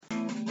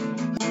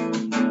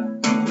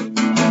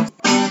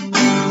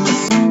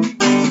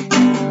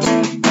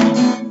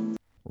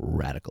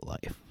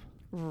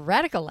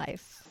Radical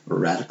Life.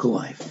 Radical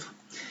Life.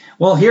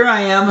 Well, here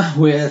I am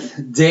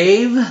with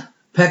Dave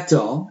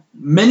Pechtel.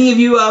 Many of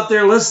you out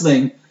there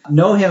listening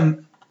know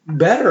him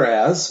better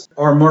as,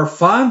 or more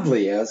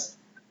fondly as,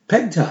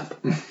 Pegtop.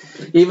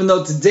 Even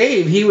though to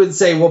Dave, he would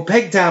say, well,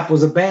 Pegtop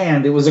was a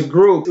band, it was a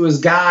group, it was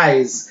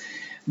guys.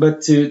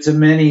 But to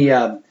many,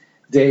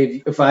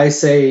 Dave, if I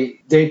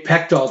say Dave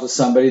Pechtel to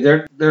somebody,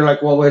 they're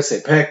like, well, wait a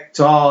second,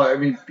 Pechtel, I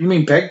mean, you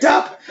mean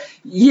Pegtop?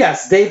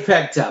 Yes, Dave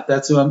Pegtop,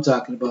 that's who I'm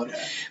talking about.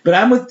 But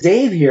I'm with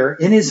Dave here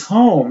in his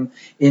home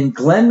in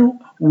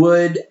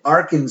Glenwood,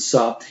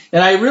 Arkansas.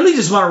 And I really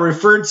just want to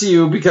refer to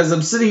you, because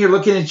I'm sitting here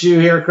looking at you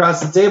here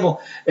across the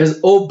table, as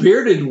Old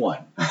Bearded One.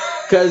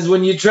 Because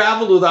when you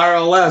traveled with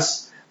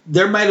RLS,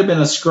 there might have been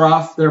a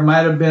scruff, there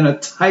might have been a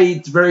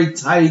tight, very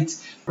tight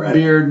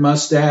beard,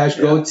 mustache,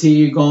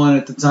 goatee going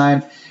at the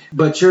time.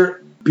 But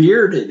you're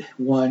Bearded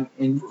One,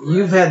 and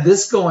you've had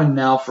this going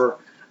now for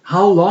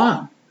how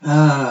long?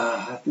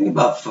 I think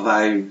about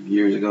 5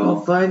 years ago.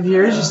 Well, 5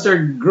 years, you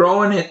started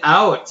growing it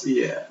out.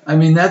 Yeah. I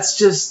mean, that's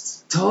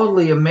just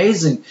totally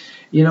amazing.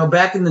 You know,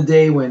 back in the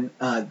day when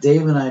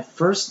Dave and I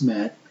first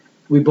met,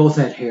 we both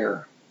had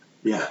hair.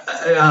 Yeah.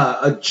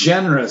 A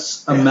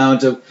generous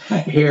amount of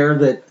hair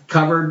that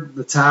covered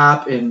the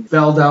top and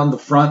fell down the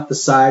front, the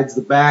sides,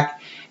 the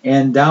back,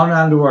 and down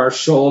onto our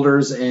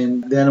shoulders.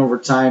 And then over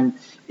time,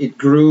 it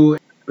grew.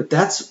 But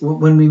that's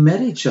when we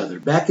met each other,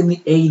 back in the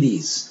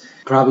 80s.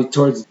 Probably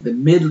towards the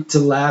mid to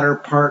latter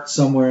part,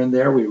 somewhere in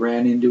there, we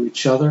ran into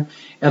each other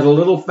at a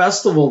little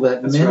festival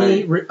that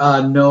many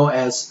know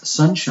as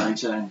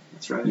Sunshine.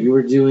 That's right. You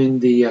were doing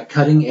the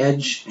Cutting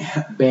Edge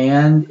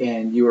band,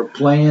 and you were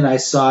playing. I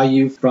saw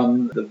you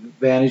from the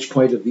vantage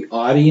point of the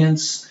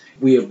audience.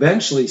 We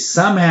eventually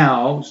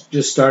somehow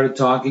just started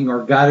talking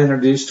or got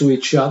introduced to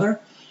each other.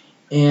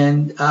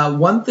 And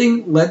one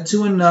thing led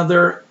to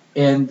another.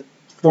 And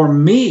for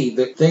me,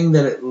 the thing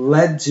that it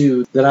led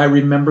to that I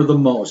remember the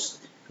most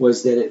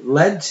was that it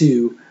led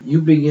to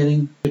you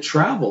beginning to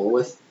travel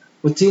with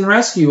Teen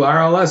Rescue,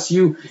 RLS.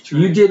 You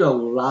did a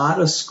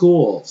lot of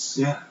schools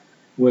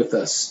with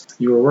us.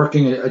 You were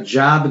working a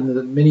job in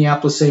the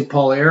Minneapolis-St.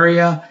 Paul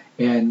area,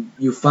 and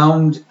you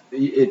found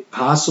it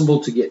possible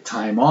to get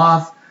time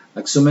off,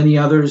 like so many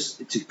others,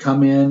 to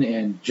come in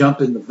and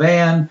jump in the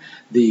van,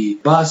 the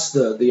bus,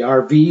 the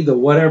RV, the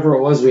whatever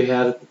it was we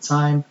had at the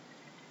time.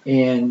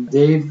 And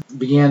Dave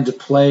began to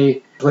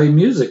play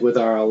music with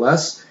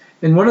RLS.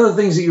 And one of the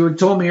things that you had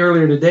told me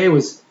earlier today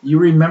was you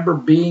remember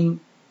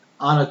being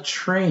on a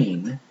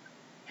train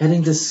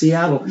heading to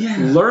Seattle,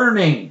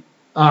 learning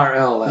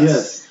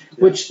RLS,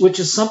 which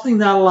is something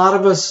that a lot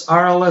of us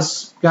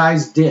RLS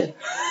guys did.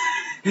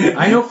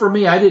 I know for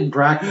me, I didn't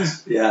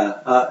practice.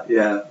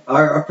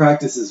 Our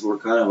practices were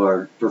kind of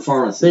our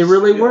performances. They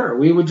really were.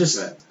 We would just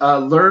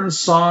learn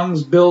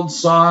songs, build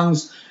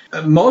songs,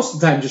 most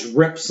of the time just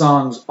rip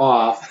songs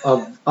off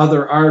of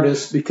other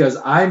artists, because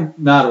I'm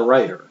not a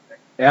writer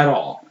at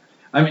all.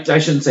 I mean, I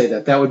shouldn't say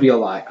that. That would be a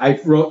lie. I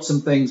wrote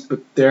some things, but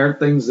there are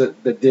things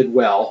that did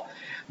well.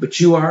 But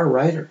you are a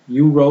writer.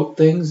 You wrote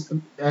things.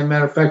 As a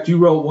matter of fact, you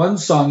wrote one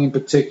song in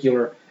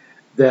particular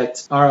that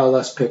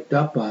RLS picked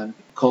up on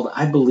called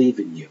I Believe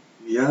in You.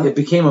 Yeah. It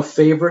became a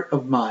favorite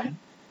of mine.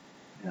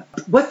 Yeah.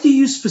 What do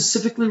you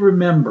specifically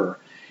remember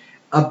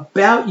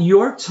about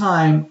your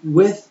time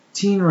with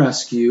Teen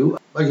Rescue?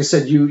 Like I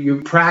said,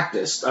 you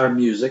practiced our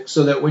music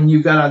so that when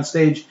you got on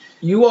stage,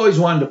 you always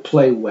wanted to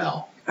play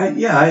well.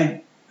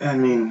 I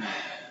mean,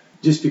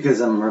 just because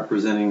I'm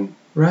representing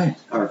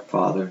our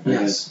Father,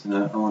 yes, and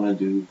I want to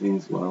do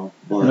things well.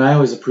 But and I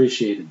always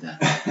appreciated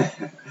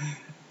that.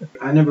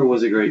 I never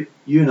was a great.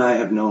 You and I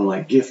have known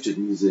like gifted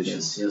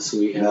musicians. Yes,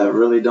 we have. That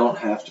really don't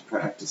have to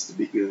practice to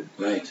be good.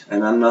 Right.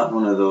 And I'm not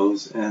one of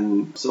those.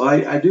 And so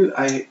I do.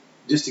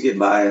 Just to get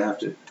by, I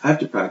have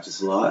to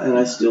practice a lot, and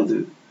I still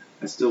do.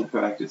 I still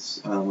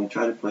practice. I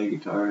try to play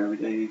guitar every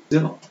day.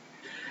 Still.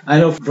 I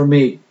know for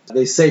me,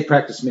 they say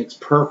practice makes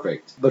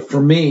perfect, but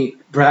for me,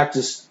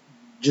 practice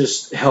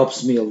just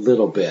helps me a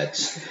little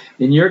bit.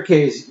 In your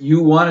case,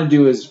 you want to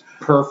do as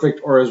perfect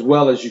or as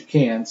well as you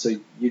can, so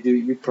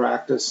you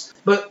practice.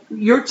 But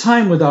your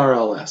time with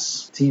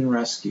RLS, Teen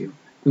Rescue,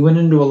 we went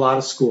into a lot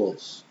of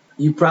schools.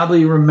 You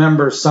probably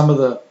remember some of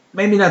the,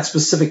 maybe not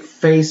specific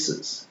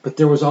faces, but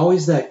there was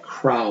always that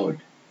crowd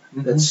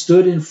that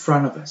stood in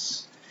front of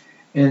us.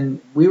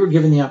 And we were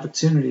given the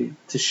opportunity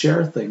to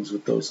share things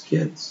with those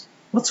kids.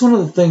 What's one of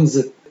the things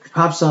that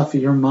pops off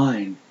of your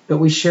mind that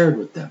we shared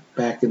with them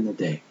back in the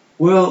day?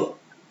 Well,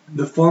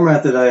 the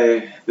format that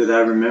I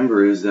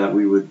remember is that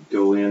we would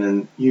go in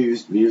and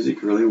use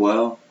music really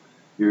well.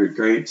 You're a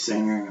great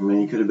singer. I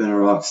mean, you could have been a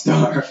rock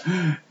star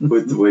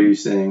with the way you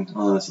sing,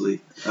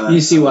 honestly. You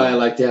see why I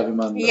like to have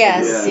him on the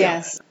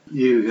Yes.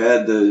 You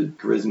had the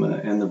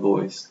charisma and the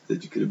voice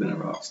that you could have been a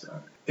rock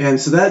star. And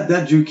so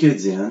that drew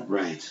kids in.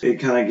 Right. It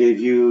kind of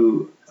gave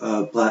you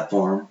a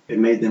platform. It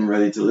made them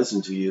ready to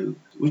listen to you,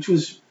 which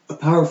was a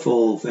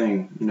powerful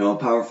thing, a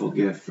powerful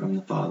gift from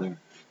the Father,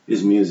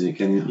 is music,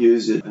 and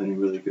used it in a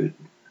really good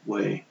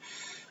way.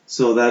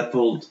 So that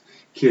pulled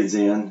kids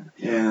in,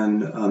 and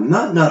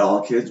not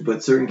all kids,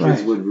 but certain kids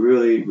Right. would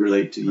really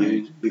relate to you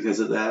Right. because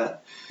of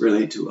that,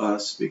 relate to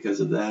us because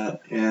of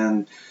that,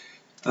 and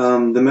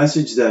the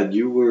message that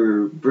you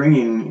were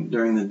bringing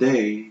during the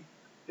day,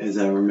 as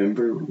I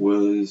remember,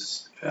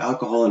 was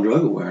alcohol and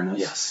drug awareness.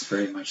 Yes,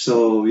 very much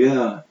So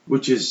yeah,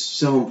 which is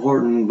so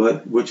important,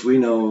 but which we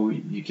know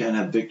you can't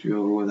have victory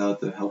over without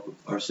the help of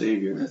our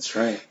Savior. That's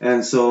right.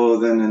 And so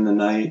then in the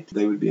night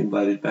they would be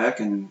invited back,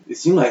 and it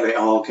seemed like they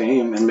all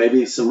came, and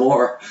maybe some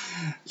more.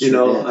 You Sure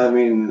know, did. I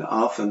mean,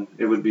 often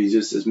it would be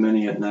just as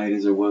many at night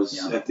as there was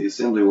Yeah. at the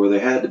assembly where they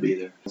had to be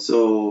there.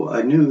 So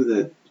I knew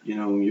that, you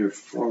know, your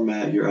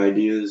format, your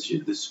ideas,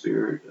 the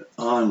spirit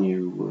on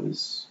you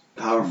was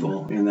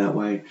powerful in that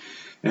way.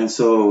 And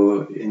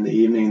so in the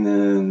evening,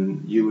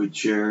 then you would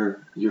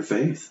share your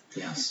faith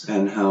Yes.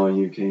 and how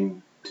you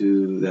came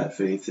to that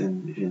faith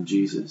in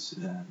Jesus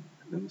and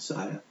the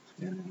Messiah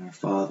and in our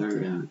Father,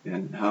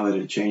 and how it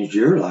had changed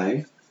your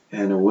life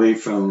and away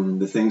from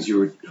the things you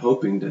were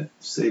hoping to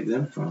save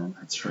them from.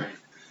 That's right.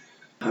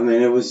 I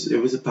mean, it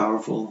was a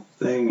powerful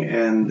thing,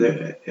 and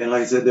and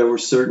like I said, there were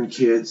certain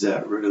kids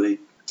that really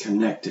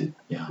connected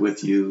Yeah.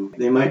 with you.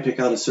 They might pick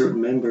out a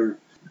certain member.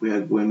 We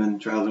had women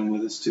traveling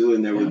with us too,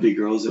 and there would be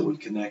girls that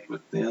would connect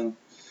with them.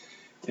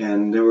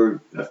 And there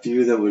were a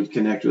few that would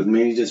connect with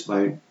me just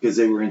because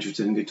they were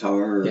interested in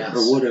guitar or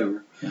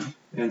whatever. Yeah.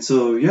 And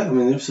so, yeah, I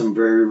mean, there's some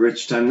very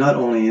rich time, not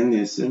only in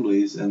the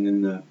assemblies and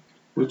in the,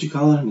 what'd you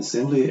call it, an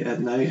assembly at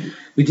night?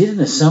 We did an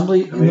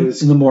assembly I mean, it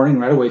was in the morning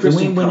right away. Then we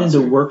Christian went into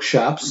concert.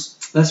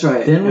 workshops. That's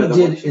right. Then we Yeah, the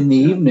did workshop, in the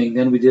yeah. evening.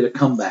 Then we did a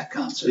comeback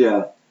concert.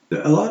 Yeah.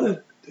 A lot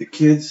of the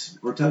kids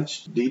were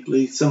touched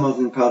deeply. Some of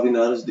them probably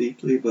not as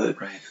deeply, but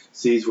Right.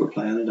 seeds were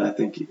planted. I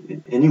think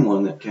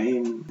anyone that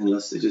came,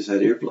 unless they just had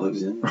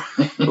earplugs in,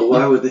 but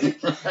why would they?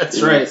 That's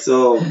You know, right.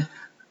 So,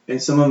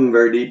 and some of them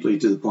very deeply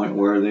to the point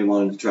where they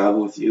wanted to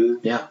travel with you.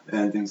 Yeah.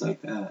 And things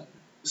like that.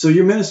 So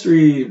your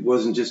ministry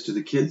wasn't just to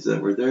the kids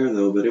that were there,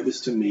 though, but it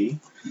was to me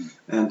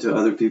and to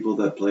other people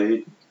that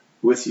played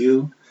with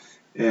you,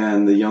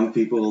 and the young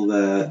people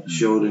that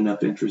showed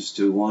enough interest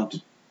to want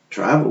to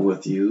travel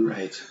with you,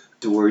 Right.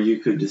 to where you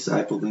could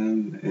disciple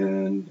them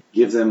and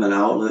give them an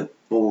outlet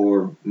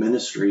for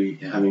ministry.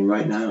 Yeah. I mean,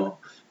 right now,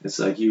 it's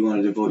like you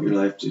want to devote your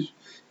life to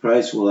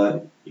Christ.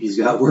 Well, He's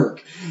got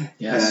work,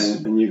 Yes.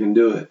 and you can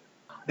do it.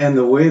 And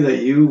the way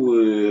that you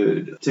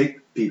would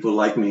take people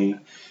like me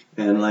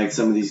and like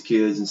some of these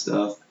kids and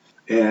stuff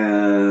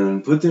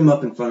and put them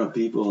up in front of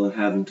people and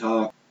have them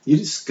talk, you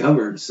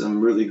discovered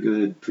some really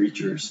good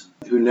preachers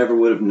who never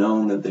would have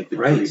known that they could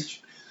Right.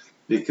 preach,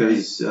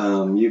 because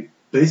you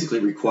basically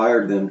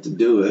required them to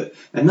do it.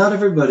 And not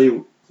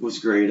everybody was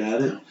great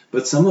at it, No.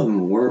 but some of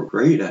them were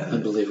great at it.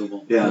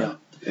 Unbelievable. Yeah.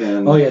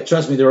 And Oh, yeah,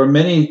 trust me, there were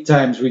many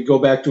times we'd go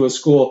back to a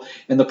school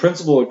and the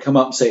principal would come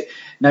up and say,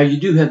 now you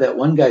do have that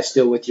one guy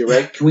still with you,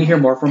 right? Can we hear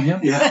more from him?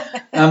 yeah,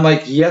 I'm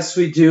like, yes,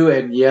 we do,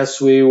 and yes,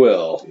 we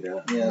will. yeah.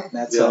 Yeah,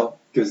 that's Yeah, all.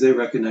 because they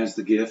recognize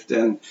the gift,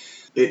 and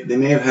they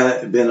may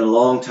have been a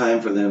long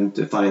time for them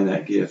to find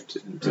that gift.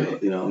 Until,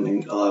 Right. you know, I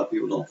mean, a lot of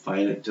people don't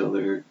find it until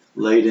they're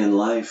late in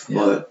life, Yeah.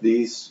 but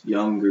these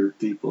younger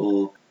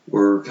people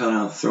were kind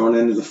of thrown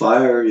into the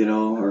fire, you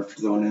know, or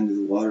thrown into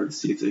the water to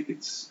see if they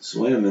could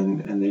swim,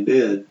 and they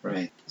did.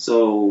 Right.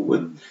 So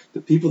with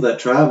the people that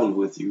traveled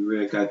with you,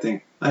 Rick, I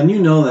think, and you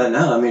know that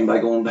now, I mean, by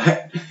going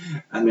back,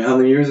 I mean, how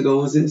many years ago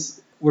was this?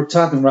 We're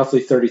talking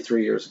roughly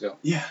 33 years ago.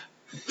 Yeah.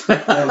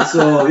 And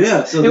so,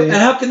 yeah. So And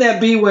how can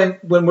that be when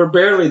we're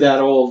barely that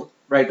old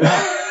right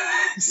now?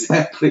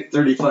 exactly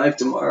 35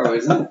 tomorrow,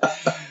 isn't it?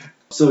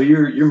 So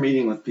you're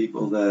meeting with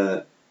people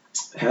that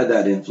had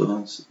that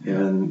influence,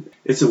 and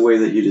it's a way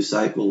that you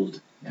discipled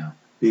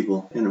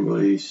people in a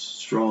really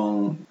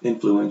strong,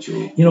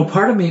 influential. You know,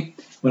 part of me,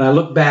 when I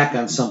look back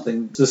on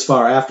something this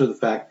far after the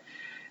fact,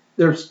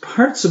 there's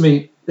parts of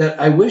me that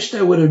I wished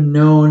I would have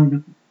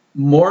known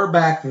more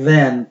back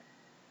then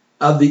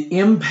of the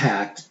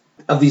impact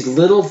of these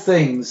little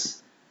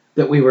things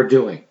that we were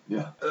doing.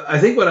 Yeah. I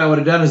think what I would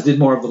have done is did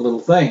more of the little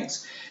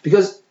things.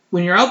 Because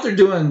when you're out there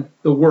doing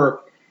the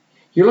work,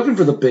 you're looking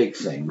for the big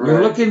thing. You're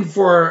Right. looking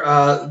for,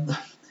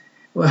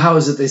 well, how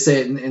is it they say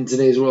it in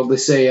today's world? They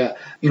say,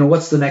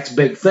 what's the next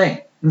big thing?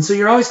 And so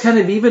you're always kind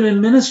of, even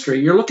in ministry,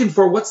 you're looking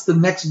for what's the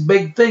next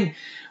big thing.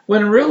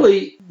 When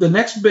really the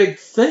next big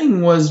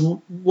thing was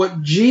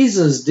what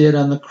Jesus did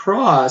on the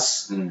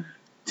cross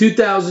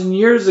 2,000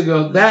 years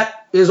ago.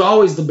 That is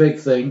always the big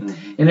thing. Mhm.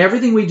 And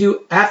everything we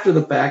do after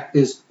the fact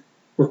is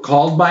we're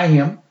called by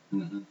Him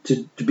Mhm.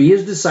 to be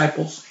His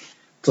disciples,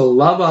 to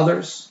love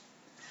others,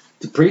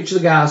 to preach the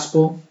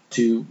gospel,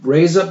 to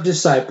raise up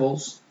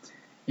disciples.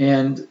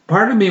 And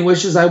part of me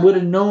wishes I would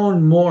have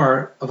known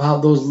more of how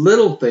those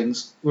little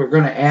things were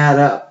going to add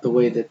up the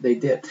way that they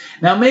did.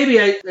 Now, maybe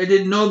I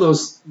didn't know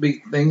those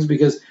big things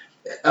because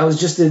I was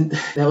just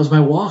that was my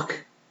walk.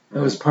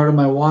 That was part of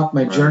my walk,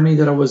 my journey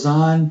that I was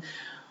on.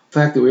 The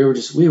fact that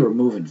we were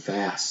moving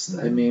fast.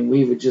 I mean,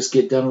 we would just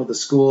get done with the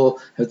school,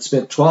 had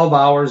spent 12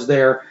 hours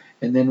there,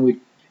 and then we'd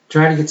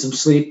try to get some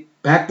sleep,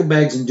 pack the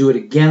bags, and do it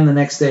again the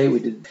next day. I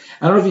don't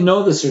know if you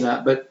know this or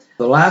not, but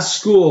The last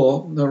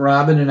school that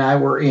Robin and I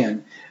were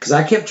in, because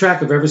I kept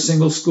track of every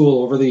single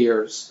school over the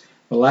years,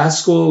 the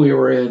last school we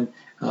were in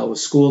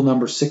was school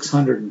number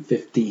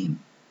 615.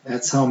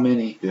 That's how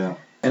many. Yeah.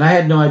 And I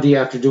had no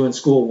idea after doing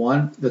school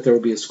 1 that there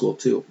would be a school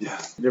 2.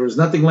 Yeah. There was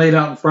nothing laid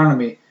out in front of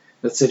me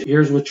that said,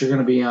 here's what you're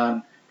going to be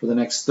on for the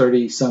next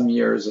 30-some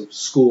years of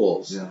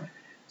schools. Yeah.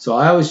 So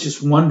I always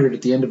just wondered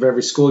at the end of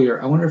every school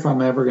year, I wonder if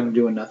I'm ever going to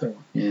do another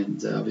one.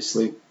 And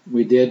obviously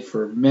we did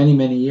for many,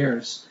 many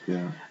years.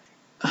 Yeah.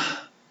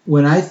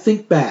 When I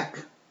think back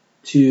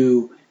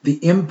to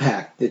the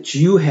impact that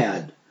you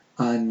had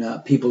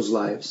on people's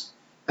lives,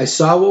 I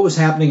saw what was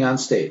happening on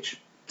stage.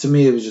 To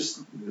me, it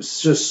was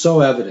just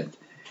so evident.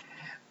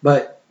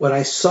 But what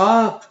I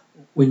saw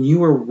when you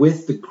were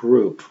with the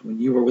group, when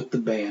you were with the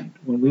band,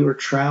 when we were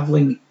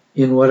traveling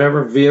in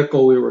whatever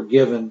vehicle we were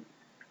given,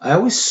 I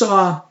always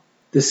saw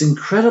this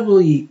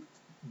incredibly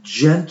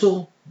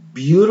gentle,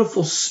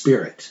 beautiful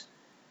spirit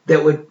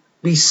that would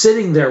be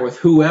sitting there with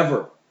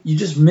whoever. You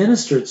just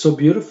ministered so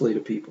beautifully to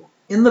people.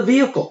 In the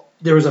vehicle,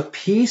 there was a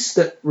peace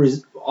that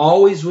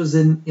always was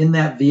in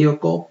that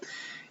vehicle.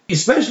 You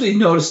especially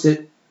noticed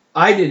it,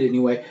 I did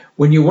anyway,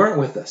 when you weren't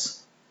with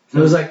us. It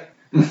was like,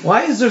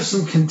 why is there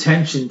some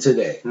contention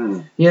today?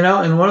 You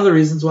know, and one of the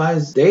reasons why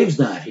is Dave's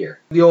not here.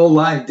 The old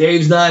line,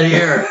 Dave's not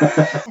here.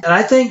 And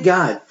I thank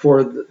God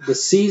for the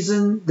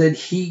season that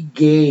he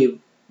gave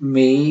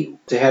me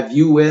to have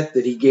you with,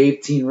 that he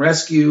gave Teen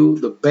Rescue,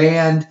 the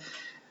band,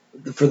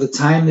 for the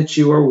time that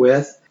you were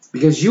with.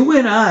 Because you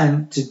went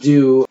on to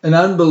do an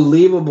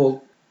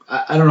unbelievable,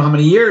 I don't know how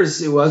many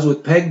years it was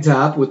with Peg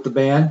Top, with the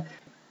band.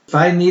 If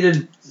I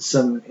needed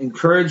some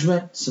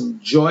encouragement, some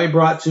joy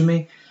brought to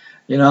me,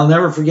 you know, I'll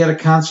never forget a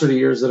concert of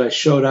yours that I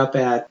showed up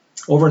at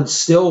over in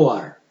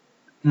Stillwater.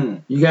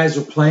 You guys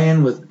were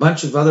playing with a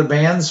bunch of other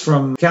bands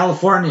from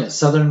California,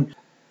 Southern,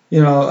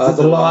 you know,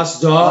 the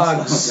Lost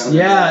Dogs.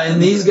 Yeah,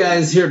 and these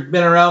guys here have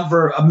been around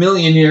for a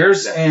million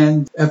years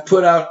and have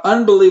put out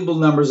unbelievable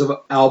numbers of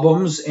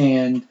albums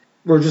and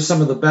were just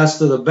some of the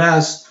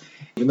best,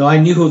 even though I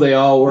knew who they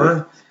all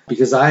were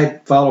because I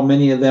followed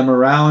many of them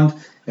around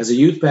as a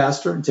youth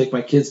pastor and take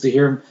my kids to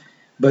hear them.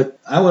 But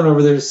I went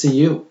over there to see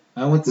you.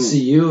 I went to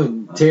see you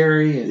and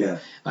Terry, and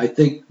I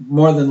think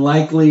more than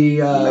likely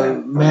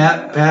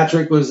Matt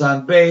Patrick was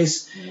on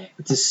bass.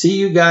 To see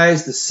you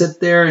guys, to sit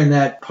there in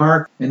that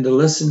park and to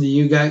listen to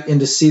you guys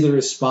and to see the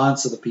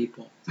response of the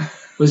people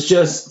was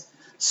just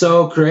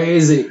so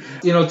crazy.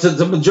 You know, to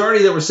the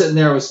majority that were sitting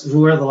there was,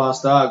 who are the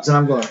Lost Dogs? And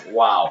I'm going,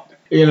 wow.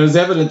 You know, it's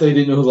evident they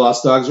didn't know who the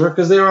Lost Dogs were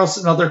because they were all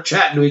sitting out there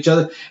chatting to each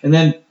other. And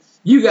then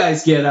you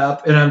guys get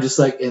up, and I'm just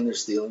like, and they're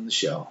stealing the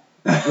show.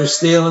 They're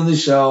stealing the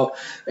show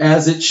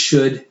as it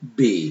should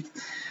be.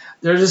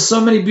 There's just so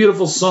many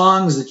beautiful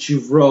songs that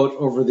you've wrote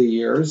over the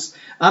years.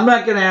 I'm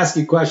not going to ask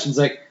you questions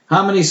like,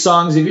 how many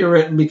songs have you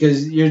written?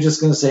 Because you're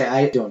just going to say,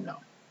 I don't know.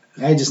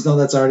 I just know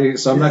that's already,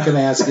 so I'm not going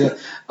to ask you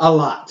a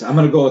lot. I'm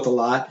going to go with a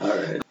lot. All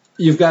right.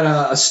 You've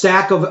got a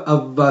stack of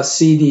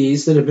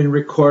CDs that have been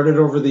recorded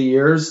over the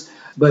years,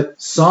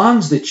 but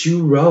songs that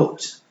you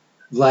wrote,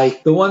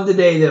 like the one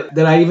today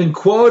that I even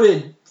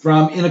quoted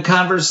from in a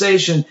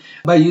conversation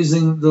by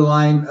using the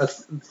line, a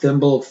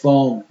thimble of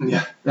foam.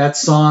 Yeah. That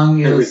song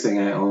is Everything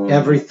I Own.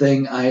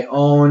 Everything I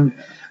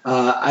Own.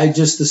 I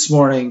just this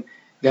morning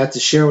got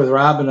to share with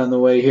Robin on the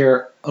way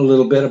here a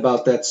little bit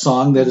about that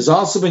song that has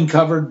also been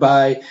covered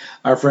by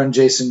our friend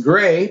Jason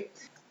Gray.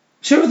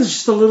 Share with us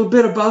just a little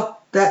bit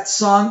about that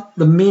song,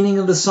 the meaning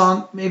of the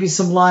song, maybe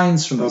some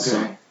lines from the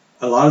song.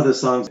 A lot of the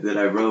songs that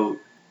I wrote,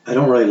 I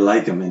don't really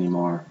like them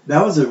anymore.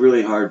 That was a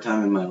really hard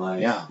time in my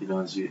life, you know,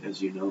 as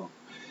you know.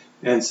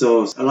 And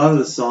so a lot of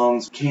the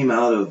songs came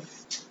out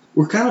of,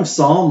 were kind of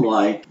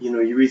psalm-like. You know,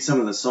 you read some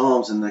of the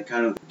psalms and the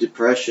kind of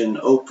depression,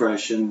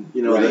 oppression,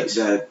 you know,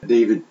 that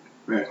David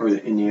or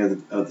any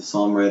of the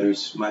psalm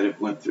writers might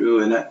have went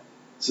through. And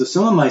so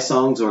some of my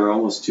songs are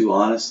almost too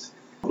honest.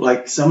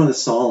 Like some of the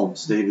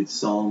psalms, David's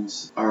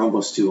psalms, are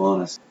almost too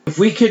honest. If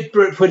we could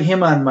put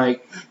him on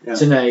mic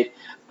tonight,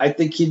 I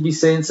think he'd be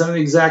saying some of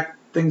the exact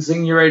things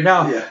singing you right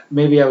now. Yeah.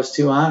 Maybe I was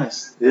too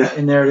honest. Yeah.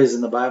 And there it is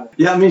in the Bible.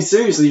 Yeah, I mean,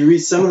 seriously, you read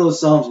some of those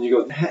psalms and you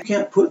go, you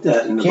can't put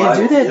that in the Bible.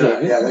 Can't do that,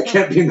 David. Yeah, that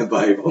can't be in the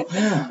Bible.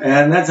 Yeah.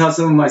 And that's how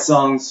some of my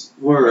songs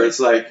were.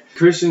 It's like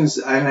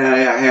Christians, I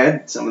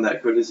had some of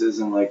that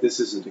criticism, like, this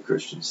isn't a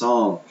Christian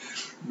song.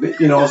 But,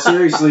 you know,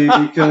 seriously,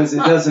 because it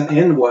doesn't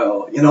end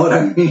well. You know what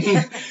I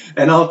mean?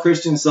 And all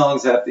Christian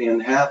songs have to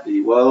end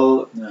happy.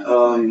 Well,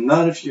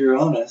 not if you're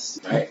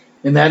honest. Right.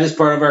 And that is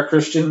part of our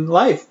Christian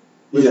life.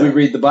 As we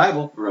read the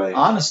Bible,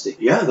 honesty.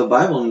 Yeah, the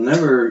Bible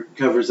never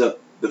covers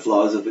up the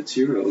flaws of its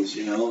heroes,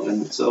 you know.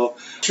 And so,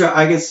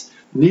 I guess,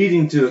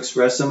 needing to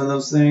express some of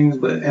those things,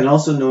 and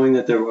also knowing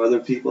that there were other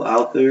people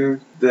out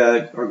there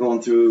that are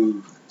going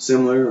through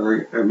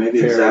similar or maybe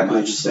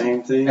exactly the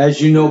same thing.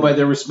 As you know by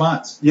their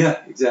response. Yeah,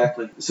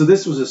 exactly. So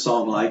this was a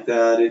song like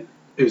that.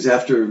 It was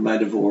after my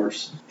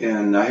divorce,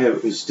 and I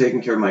was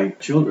taking care of my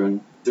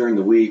children during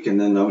the week, and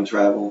then I would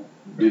travel,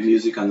 do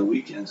music on the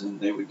weekends,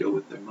 and they would go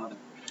with their mother.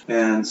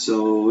 And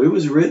so it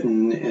was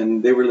written,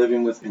 and they were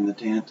living in the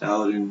tent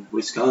out in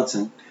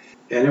Wisconsin.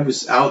 And it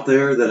was out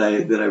there that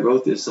I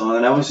wrote this song.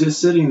 And I was just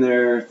sitting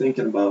there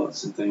thinking about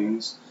some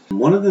things.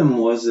 One of them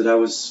was that I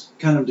was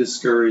kind of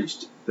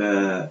discouraged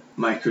that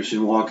my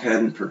Christian walk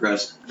hadn't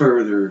progressed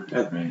further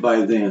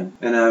by then.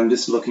 And I'm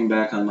just looking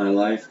back on my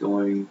life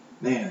going,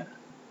 man,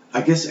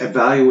 I guess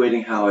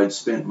evaluating how I'd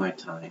spent my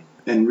time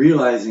and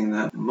realizing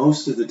that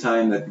most of the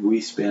time that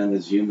we spend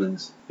as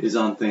humans is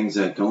on things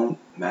that don't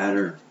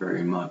matter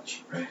very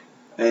much. Right.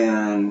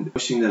 And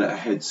wishing that I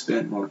had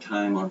spent more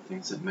time on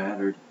things that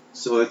mattered.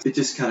 So it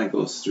just kind of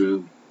goes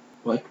through.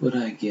 What would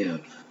I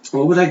give?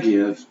 What would I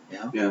give?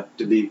 Yeah.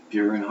 To be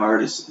pure in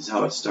heart is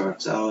how it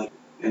starts out.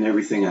 And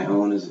everything I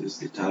own is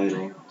the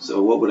title.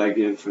 So what would I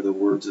give for the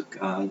words of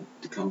God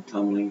to come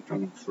tumbling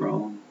from the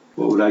throne?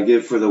 What would I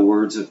give for the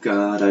words of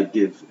God? I'd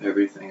give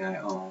everything I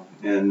own.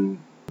 And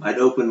I'd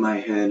open my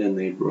head and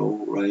they'd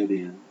roll right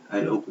in.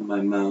 I'd open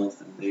my mouth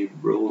and they'd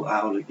roll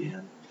out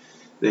again.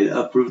 They'd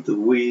uproot the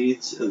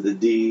weeds of the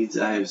deeds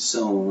I have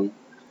sown.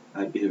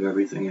 I'd give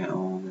everything I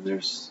own. And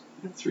there's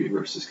 3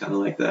 verses kind of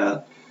like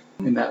that.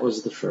 And that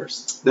was the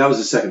first. That was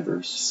the second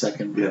verse.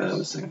 Second verse. Yeah, that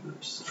was the second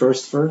verse.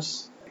 First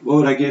verse? What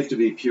would I give to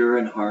be pure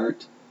in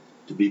heart,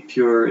 to be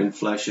pure in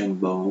flesh and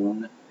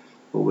bone?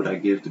 What would I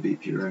give to be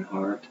pure in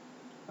heart?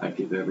 I'd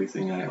give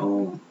everything I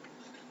own.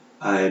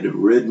 I'd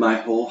rid my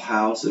whole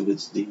house of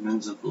its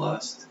demons of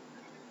lust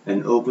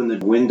and open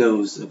the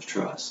windows of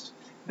trust.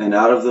 And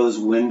out of those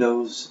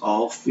windows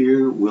all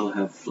fear will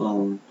have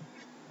flown.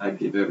 I'd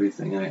give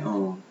everything I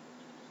own.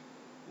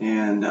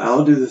 And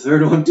I'll do the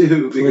third one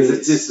too, because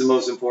it's just the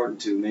most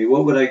important to me.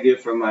 What would I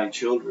give for my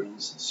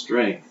children's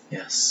strength?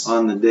 Yes.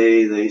 On the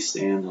day they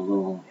stand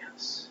alone?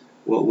 Yes.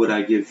 What would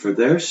I give for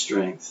their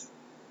strength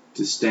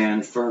to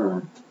stand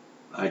firm?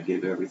 I'd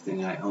give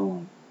everything I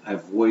own.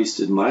 I've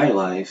wasted my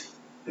life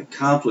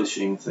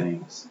accomplishing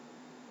things,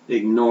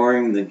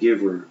 ignoring the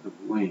giver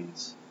of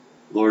wings.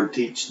 Lord,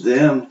 teach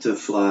them to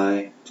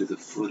fly to the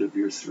foot of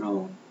your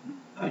throne.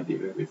 I'd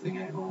give everything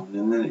I own.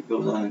 And then it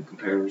goes on and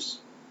compares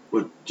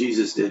what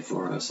Jesus did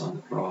for us on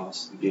the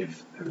cross. He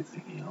gave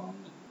everything he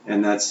owned.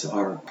 And that's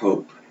our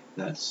hope.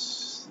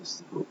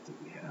 That's the hope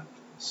that we have.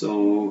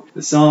 So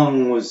the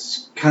song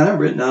was kind of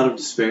written out of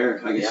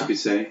despair, I guess you could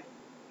say.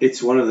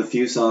 It's one of the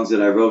few songs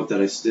that I wrote that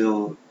I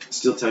still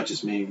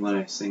touches me when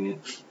I sing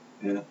it.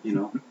 Yeah, you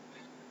know.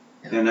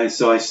 And I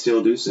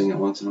still do sing it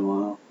once in a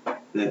while.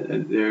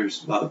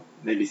 There's about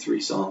maybe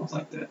 3 songs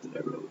like that I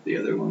wrote. The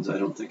other ones I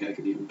don't think I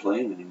could even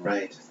play them anymore.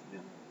 Right. Yeah.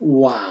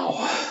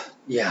 Wow.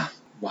 Yeah.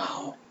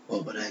 Wow.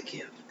 What would I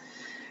give?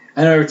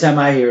 I know every time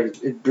I hear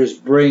it, it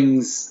just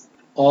brings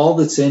all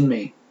that's in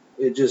me.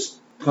 It just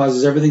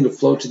causes everything to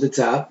float to the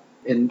top,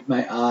 and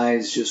my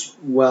eyes just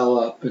well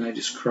up, and I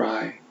just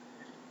cry.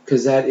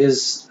 Because that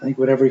is, I think,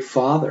 what every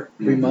father,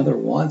 every mother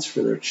wants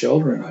for their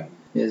children,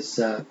 is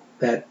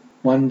that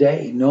one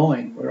day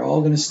knowing we're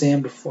all going to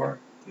stand before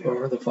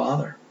the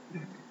Father.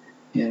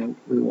 And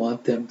we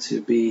want them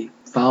to be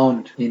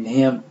found in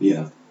Him.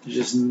 Yeah. There's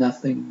just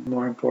nothing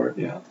more important.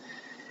 Yeah.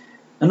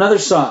 Another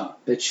song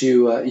that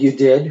you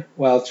did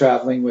while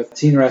traveling with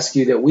Teen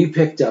Rescue that we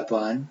picked up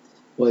on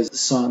was the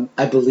song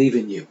I Believe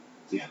in You.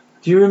 Yeah.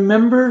 Do you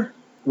remember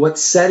what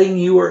setting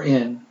you were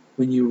in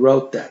when you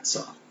wrote that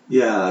song?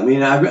 Yeah, I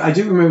mean, I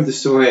do remember the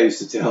story I used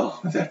to tell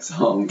with that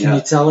song. Can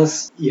you tell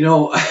us? You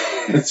know,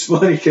 it's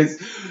funny because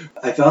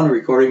I found a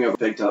recording of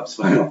Big Top's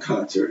final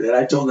concert, and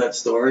I told that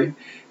story.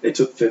 It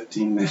took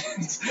 15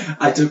 minutes.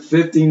 I took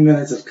 15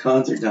 minutes of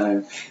concert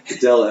time to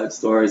tell that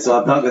story, so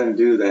I'm not going to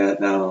do that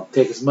now.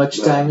 Take as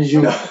much time as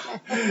you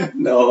want.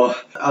 No,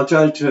 I'll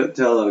try to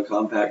tell a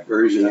compact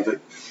version of it.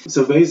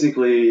 So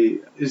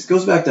basically, it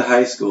goes back to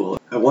high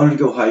school. I wanted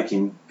to go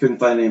hiking. Couldn't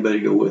find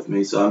anybody to go with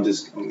me, so I'm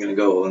going to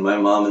go. And my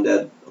mom and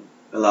dad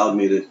allowed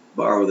me to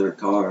borrow their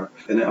car.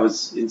 And I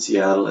was in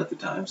Seattle at the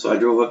time, so I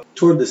drove up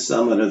toward the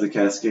summit of the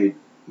Cascade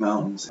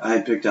Mountains. I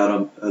had picked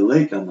out a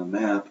lake on the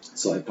map,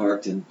 so I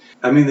parked. And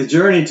I mean, the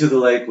journey to the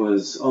lake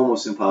was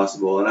almost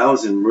impossible, and I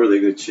was in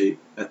really good shape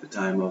at the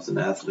time. I was an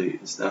athlete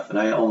and stuff, and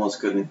I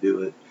almost couldn't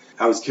do it.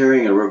 I was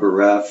carrying a rubber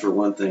raft for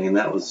one thing, and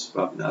that was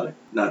probably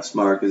not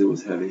smart because it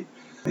was heavy,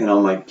 and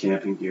all my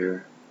camping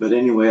gear. But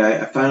anyway,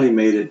 I finally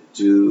made it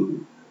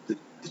to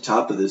the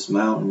top of this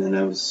mountain, and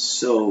I was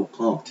so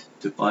pumped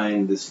to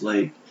find this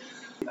lake.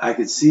 I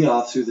could see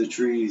off through the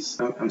trees.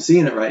 I'm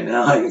seeing it right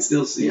now. I can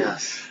still see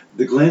it.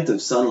 The glint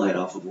of sunlight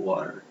off of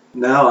water.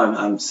 Now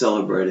I'm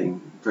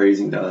celebrating,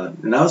 praising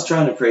God. And I was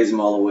trying to praise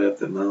Him all the way up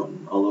the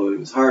mountain, although it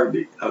was hard.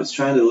 I was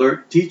trying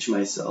to teach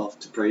myself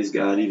to praise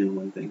God even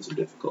when things are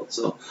difficult.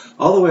 So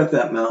all the way up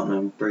that mountain,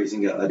 I'm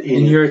praising God.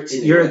 And you're a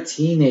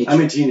teenager.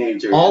 I'm a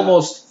teenager.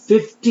 Almost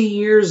 50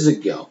 years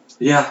ago.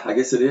 Yeah, I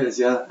guess it is,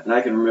 yeah. And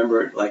I can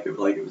remember it like it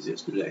was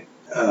yesterday,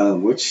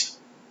 which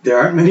there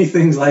aren't many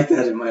things like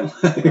that in my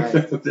life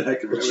that I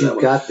can remember. But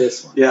you've got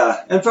this one. Yeah,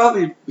 and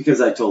probably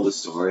because I told the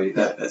story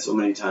that so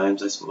many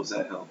times, I suppose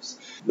that helps.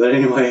 But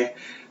anyway,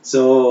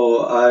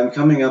 so I'm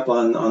coming up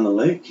on the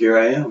lake. Here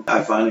I am.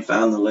 I finally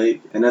found the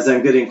lake. And as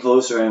I'm getting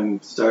closer,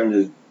 I'm starting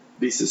to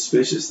be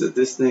suspicious that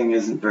this thing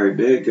isn't very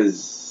big,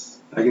 because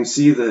I can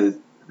see the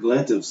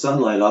glint of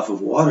sunlight off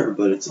of water,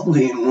 but it's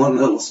only in one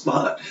little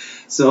spot.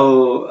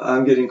 So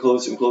I'm getting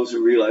closer and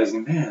closer,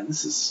 realizing, man,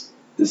 this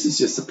is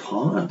just a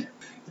pond.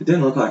 It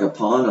didn't look like a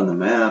pond on the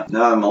map.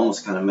 Now I'm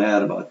almost kind of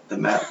mad about the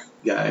map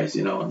guys,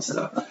 and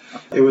stuff.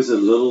 It was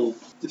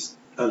just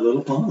a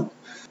little pond.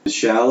 It was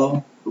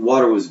shallow. The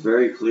water was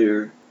very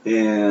clear,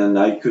 and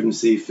I couldn't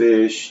see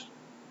fish.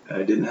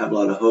 I didn't have a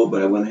lot of hope,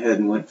 but I went ahead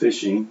and went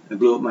fishing. I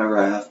blew up my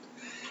raft,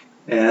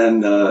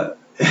 and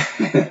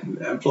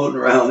I'm floating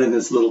around in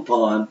this little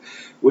pond,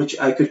 which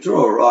I could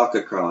throw a rock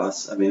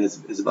across. I mean,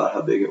 it's about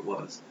how big it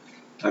was.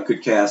 I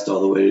could cast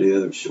all the way to the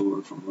other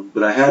shore from them.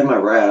 But I had my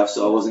raft,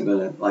 so I wasn't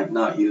going to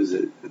not use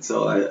it. And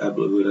so I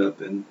blew it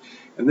up. And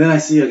then I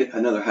see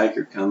another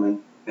hiker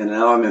coming, and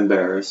now I'm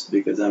embarrassed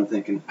because I'm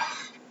thinking,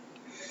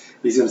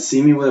 he's going to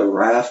see me with a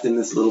raft in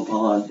this little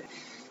pond.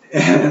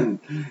 And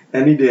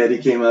he did. He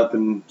came up,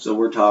 and so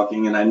we're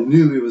talking, and I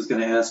knew he was going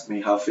to ask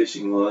me how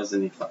fishing was,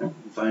 and he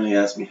finally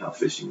asked me how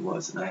fishing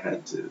was, and I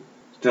had to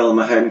tell him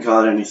I hadn't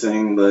caught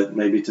anything, but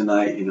maybe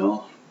tonight,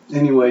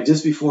 Anyway,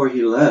 just before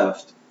he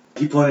left,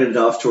 he pointed it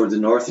off toward the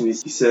north, and he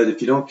said, if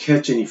you don't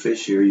catch any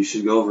fish here, you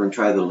should go over and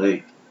try the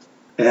lake.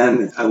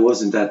 And I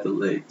wasn't at the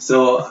lake.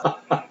 So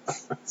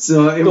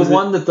it was the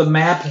one that the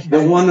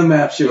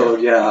map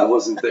showed. Yeah, I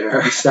wasn't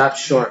there. You stopped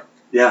short.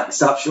 Yeah, I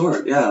stopped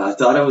short. Yeah, I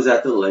thought I was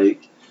at the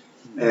lake,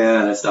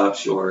 and I stopped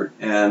short.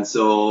 And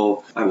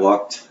so I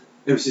walked.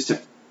 It was just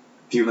a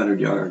few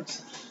hundred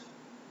yards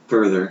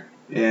further,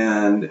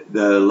 and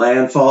the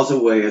land falls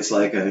away. It's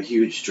like a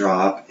huge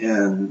drop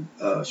and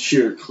a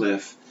sheer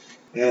cliff.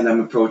 And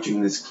I'm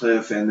approaching this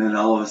cliff, and then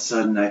all of a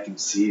sudden I can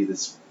see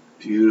this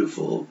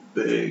beautiful,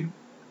 big,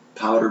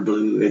 powder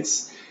blue.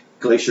 It's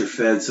glacier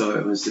fed, so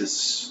it was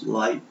this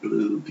light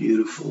blue,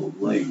 beautiful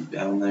lake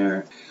down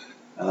there.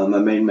 I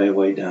made my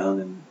way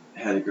down and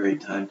had a great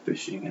time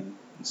fishing and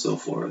so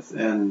forth.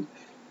 And,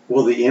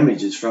 well, the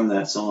images from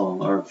that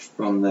song are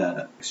from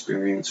that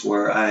experience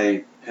where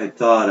I had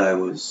thought I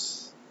was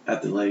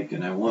at the lake,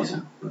 and I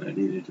wasn't, but I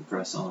needed to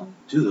press on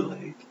to the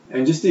lake.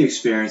 And just the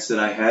experience that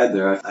I had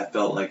there, I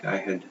felt like I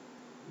had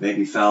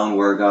maybe found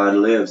where God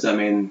lives. I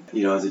mean,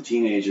 as a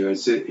teenager,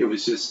 it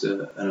was just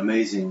an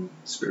amazing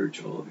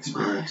spiritual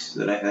experience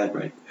that I had,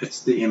 right?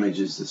 It's the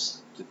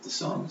images that the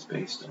song is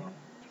based on.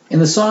 And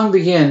the song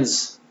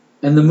begins,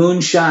 and the moon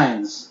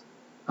shines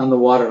on the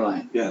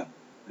waterline. Yeah,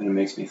 and it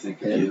makes me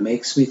think of you. It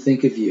makes me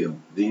think of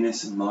you.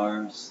 Venus and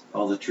Mars,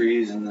 all the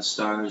trees and the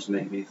stars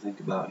make me think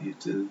about you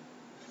too.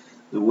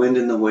 The wind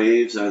and the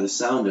waves are the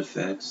sound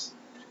effects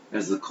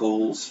as the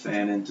coals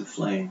fan into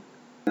flame.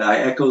 And I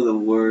echo the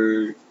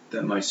word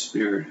that my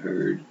spirit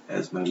heard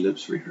as my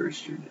lips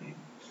rehearsed your name.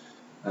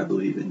 I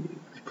believe in you.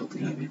 I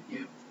believe in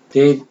you.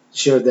 Dave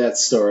shared that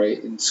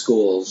story in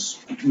schools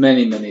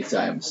many, many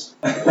times.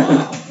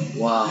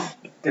 Wow.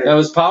 That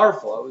was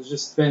powerful. It was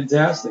just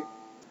fantastic.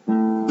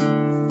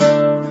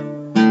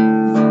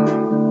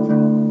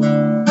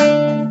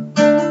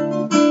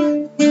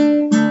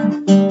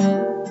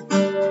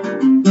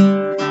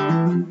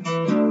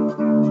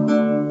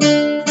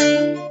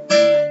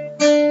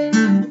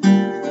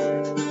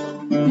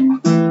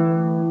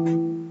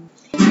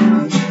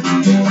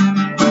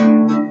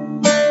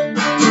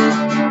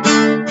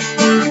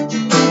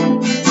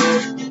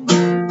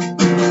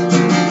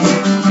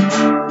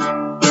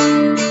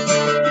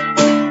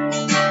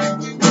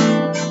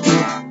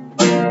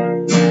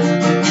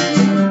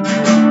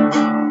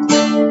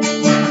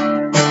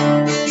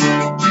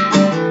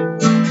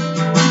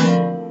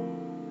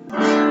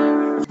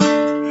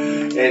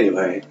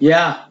 Anyway,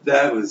 Yeah,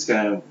 that was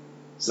kind of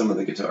some of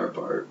the guitar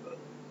part. But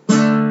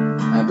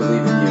I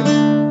believe in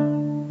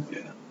you.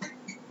 yeah.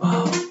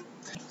 Wow.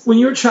 When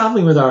you're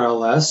traveling with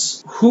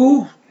RLS,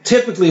 who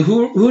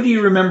do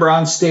you remember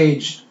on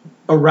stage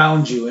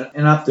around you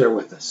and up there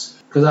with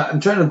us? Because I'm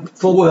trying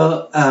to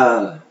Well,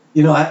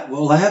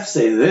 I have to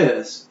say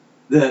this,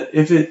 that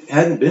if it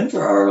hadn't been for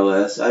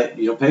RLS,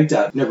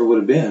 Pegtop never would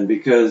have been,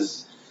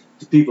 because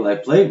the people I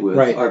played with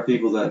are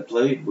people that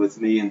played with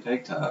me in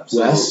Pegtop.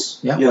 So,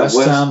 Wes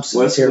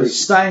Thompson, Terry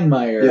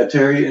Steinmeier. Yeah,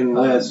 Terry and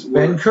Wes.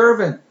 Ben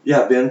Curvin.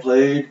 Yeah, Ben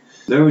played.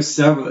 There was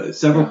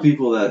several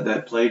people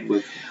that played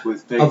with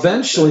Pegtop.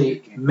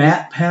 Eventually,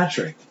 Matt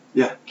Patrick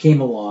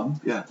came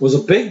along. Yeah. Was a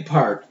big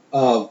part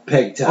of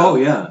Pegtop. Oh,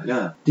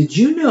 yeah. Did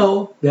you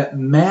know that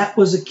Matt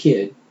was a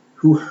kid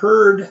who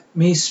heard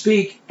me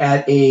speak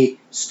at a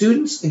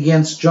Students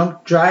Against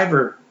Drunk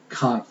Driver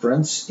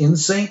conference in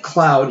St.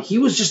 Cloud? He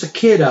was just a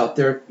kid out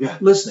there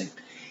listening.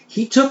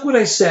 He took what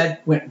I said,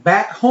 went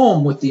back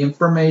home with the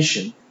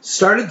information,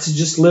 started to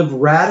just live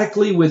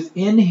radically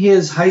within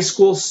his high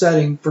school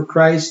setting for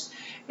Christ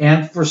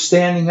and for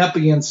standing up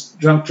against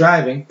drunk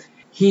driving.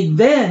 He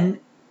then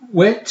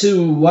went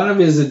to one of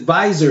his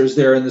advisors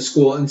there in the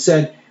school and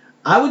said,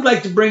 I would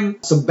like to bring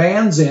some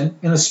bands in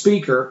a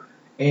speaker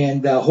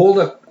and hold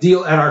a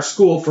deal at our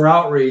school for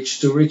outreach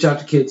to reach out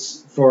to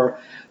kids for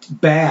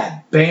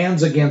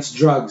bands against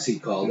drugs, he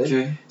called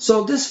it.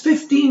 So this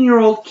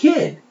 15-year-old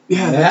kid,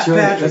 Matt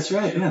Patrick, that's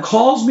right,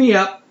 calls me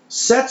up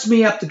sets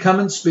me up to come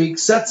and speak,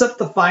 sets up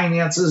the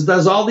finances,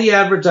 does all the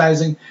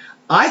advertising.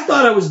 I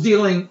thought I was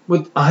dealing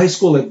with a high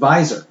school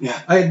advisor.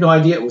 Yeah. I had no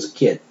idea it was a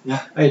kid.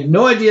 Yeah. I had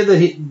no idea that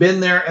he'd been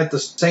there at the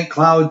St.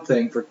 Cloud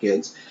thing for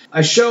kids.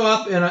 I show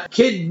up and a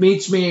kid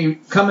meets me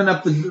coming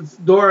up the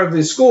door of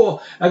the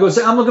school. I go,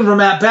 say, I'm looking for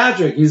Matt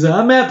Patrick. He said,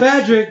 I'm Matt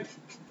Patrick.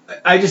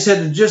 I just had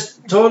to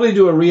just totally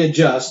do a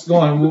readjust,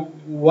 going,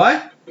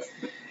 what?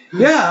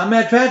 Yeah, I'm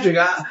Matt Patrick.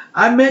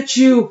 I met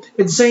you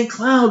in St.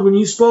 Cloud when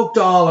you spoke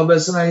to all of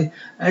us. And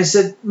I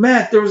said,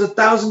 Matt, there was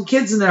 1,000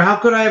 kids in there. How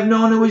could I have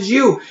known it was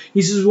you?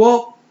 He says,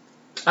 well,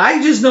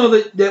 I just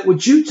know that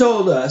what you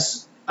told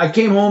us, I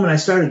came home and I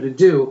started to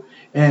do.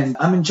 And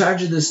I'm in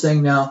charge of this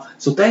thing now.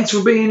 So thanks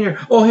for being here.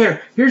 Oh,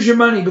 here's your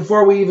money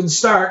before we even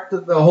start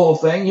the whole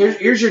thing.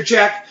 Here's your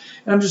check.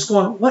 And I'm just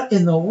going, what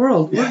in the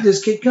world? Where did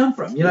this kid come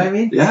from? You know what I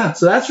mean? Yeah.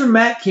 So that's where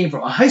Matt came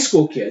from, a high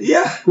school kid.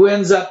 Yeah. Who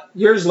ends up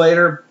years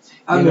later.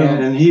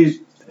 And he's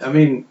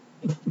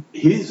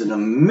an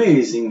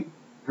amazing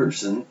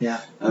person. Yeah.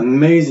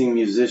 Amazing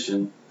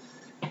musician.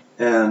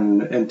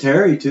 And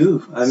Terry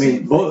too. I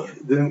mean,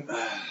 both them.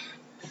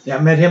 Yeah,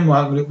 I met him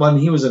when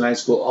he was in high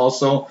school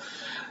also.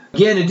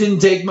 Again, it didn't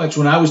take much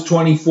when I was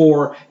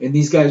 24 and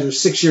these guys were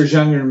 6 years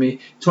younger than me,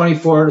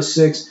 24 to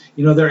 6,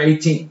 they're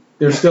 18.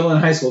 They're still in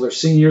high school. They're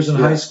seniors in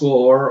high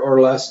school or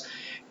less.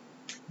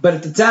 But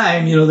at the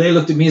time, they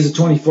looked at me as a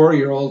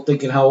 24-year-old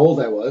thinking how old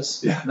I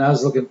was. Yeah. And I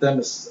was looking at them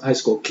as high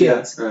school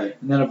kids. Yeah, right.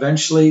 And then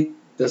eventually,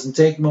 doesn't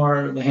take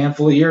more than a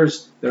handful of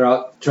years, they're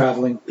out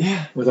traveling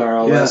with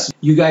RLS. Yeah.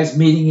 You guys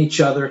meeting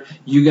each other.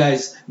 You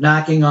guys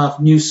knocking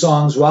off new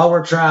songs while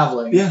we're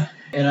traveling. Yeah.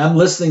 And I'm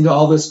listening to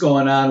all this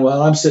going on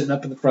while I'm sitting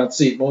up in the front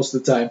seat most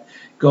of the time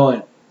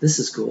going, this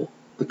is cool.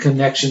 The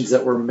connections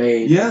that were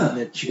made. Yeah.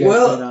 That you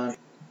guys went on.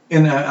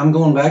 And I'm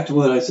going back to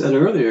what I said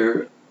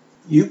earlier.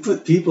 You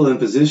put people in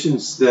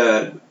positions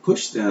that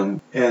push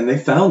them, and they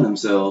found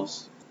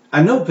themselves.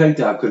 I know Peg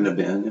Top couldn't have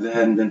been if it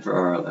hadn't been for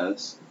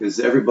RLS, because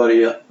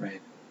everybody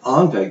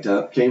on Peg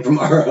Top came from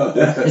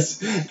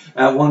RLS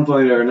at one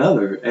point or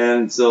another.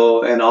 And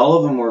all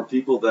of them were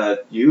people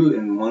that you,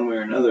 in one way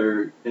or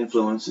another,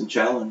 influenced and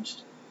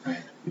challenged.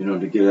 Right.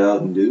 To get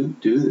out and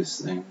do this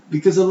thing.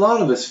 Because a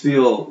lot of us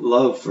feel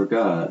love for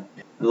God.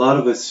 A lot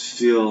of us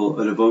feel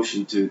a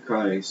devotion to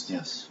Christ.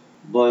 Yes.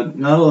 But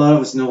not a lot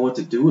of us know what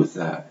to do with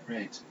that.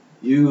 Right.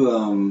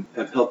 You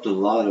have helped a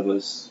lot of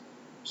us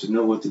to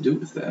know what to do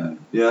with that.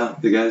 Yeah,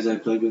 the guys I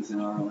played with in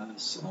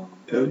RLS,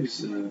 it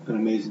was an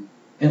amazing.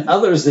 And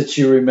others that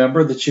you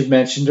remember that you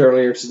mentioned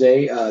earlier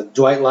today,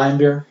 Dwight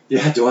Linebeer.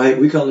 Yeah, Dwight.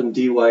 We called him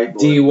D. White Boy.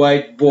 D.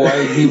 White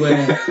Boy. He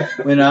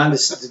went on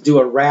to do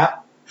a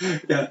rap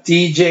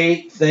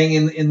DJ thing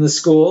in the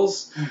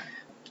schools.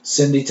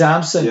 Cindy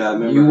Thompson. Yeah, I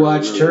remember. You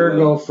watched her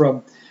go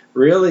from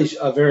really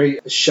a very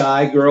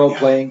shy girl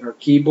playing her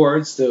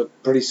keyboards to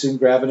pretty soon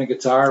grabbing a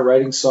guitar,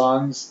 writing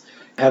songs,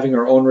 having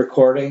her own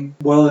recording.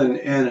 Well,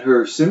 and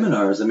her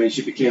seminars,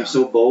 she became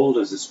so bold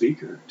as a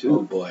speaker, too.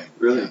 Oh, boy.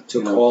 Really. Yeah.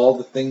 Took all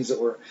the things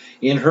that were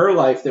in her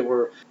life that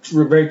were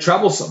very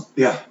troublesome.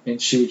 Yeah.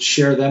 And she would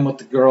share them with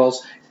the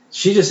girls.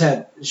 She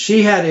had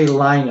a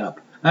lineup.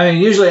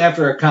 Usually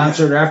after a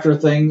concert or after a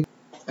thing,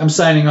 I'm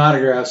signing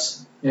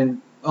autographs,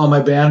 and all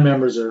my band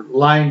members are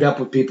lined up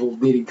with people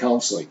needing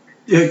counseling.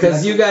 Yeah,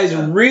 because you guys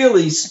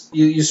really,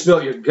 you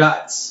spilled your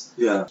guts.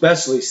 Yeah.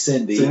 Especially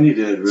Cindy. Cindy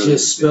did really. She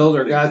just spilled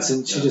her guts,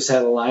 and she just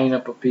had a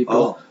lineup of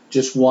people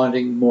just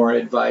wanting more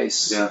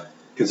advice. Yeah,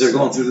 because they're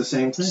going through the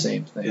same thing.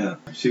 Same thing. Yeah,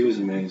 she was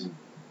amazing.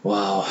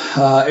 Wow.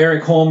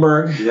 Eric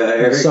Holmberg. Yeah,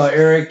 Eric. So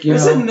Eric,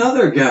 There's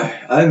another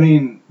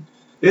guy.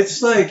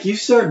 It's like you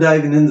start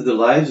diving into the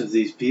lives of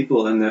these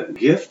people and the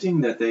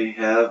gifting that they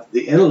have,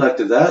 the intellect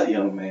of that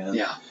young man.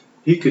 Yeah.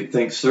 He could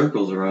think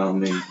circles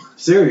around me,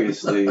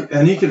 seriously.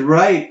 And he could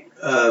write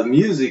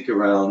music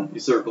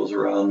around circles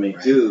around me,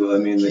 too.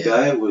 The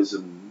guy was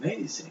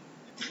amazing.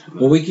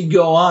 Well, we could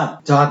go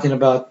on talking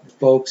about the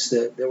folks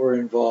that were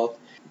involved.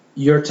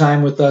 Your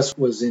time with us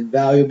was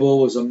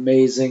invaluable, was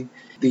amazing.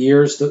 The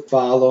years that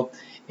follow.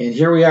 And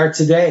here we are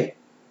today.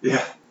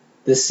 Yeah.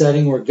 This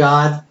setting where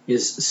God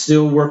is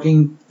still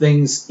working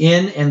things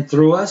in and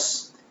through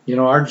us.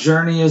 Our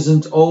journey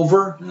isn't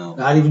over,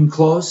 not even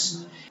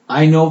close.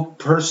 I know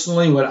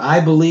personally what I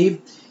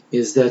believe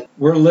is that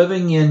we're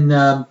living in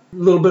a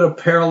little bit of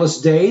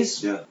perilous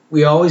days. Yeah.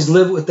 We always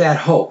live with that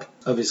hope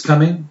of His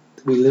coming.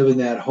 We live in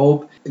that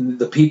hope in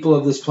the people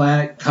of this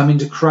planet coming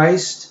to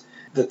Christ,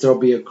 that there'll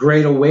be a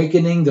great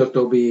awakening, that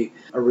there'll be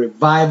a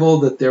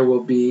revival, that there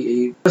will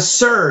be a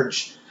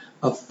surge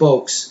of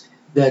folks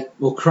that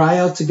will cry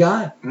out to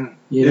God.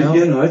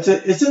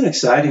 It's an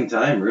exciting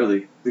time,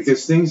 really,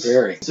 because things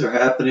are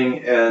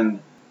happening,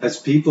 and as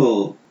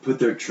people put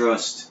their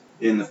trust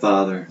in the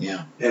Father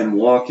and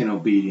walk in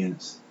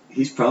obedience,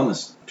 He's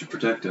promised to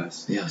protect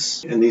us.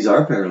 Yes. And these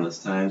are perilous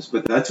times,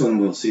 but that's when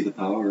we'll see the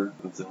power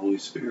of the Holy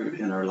Spirit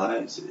in our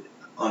lives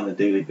on a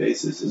daily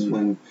basis,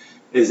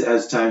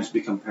 as times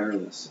become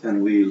perilous,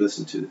 and we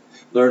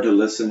learn to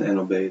listen and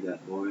obey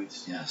that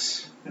voice.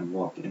 Yes. And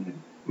walk in it.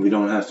 We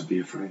don't have to be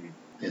afraid.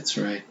 That's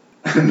right.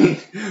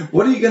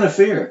 What are you going to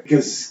fear?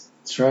 Because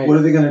That's right. What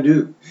are they going to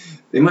do?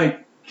 They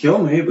might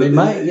kill me, but They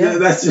might, yeah.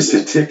 that's just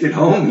a ticket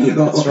home,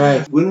 That's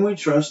right. When we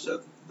trust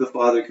the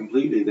Father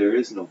completely, there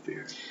is no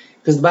fear.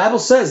 Because the Bible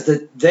says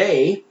that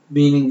they,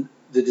 meaning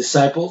the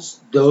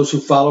disciples, those who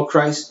follow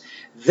Christ,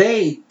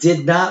 they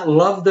did not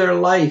love their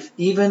life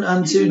even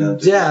unto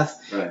death.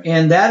 Right.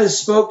 And that is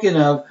spoken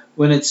of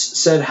when it's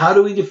said, how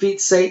do we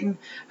defeat Satan?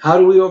 How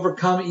do we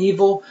overcome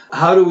evil?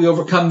 How do we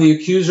overcome the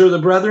accuser of the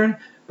brethren?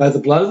 By the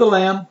blood of the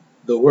Lamb,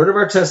 the word of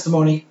our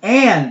testimony,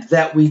 and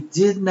that we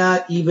did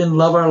not even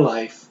love our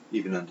life.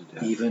 Even unto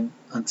death. Even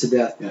unto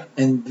death. Yeah.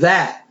 And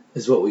that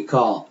is what we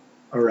call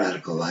a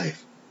radical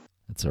life.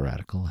 It's a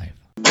radical life.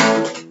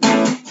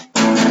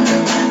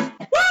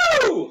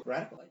 Woo!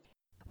 Radical life.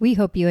 We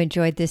hope you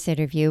enjoyed this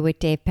interview with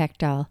Dave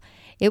Pechdahl.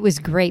 It was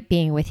great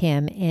being with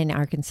him in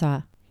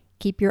Arkansas.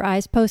 Keep your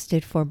eyes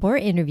posted for more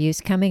interviews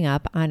coming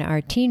up on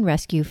our Teen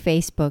Rescue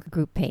Facebook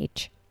group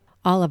page.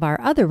 All of our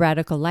other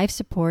Radical Life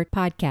Support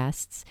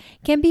podcasts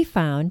can be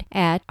found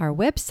at our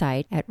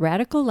website at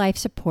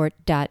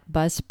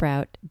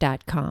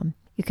radicallifesupport.buzzsprout.com.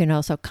 You can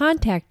also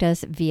contact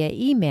us via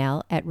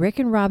email at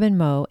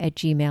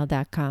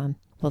rickandrobinmo@gmail.com.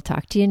 We'll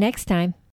talk to you next time.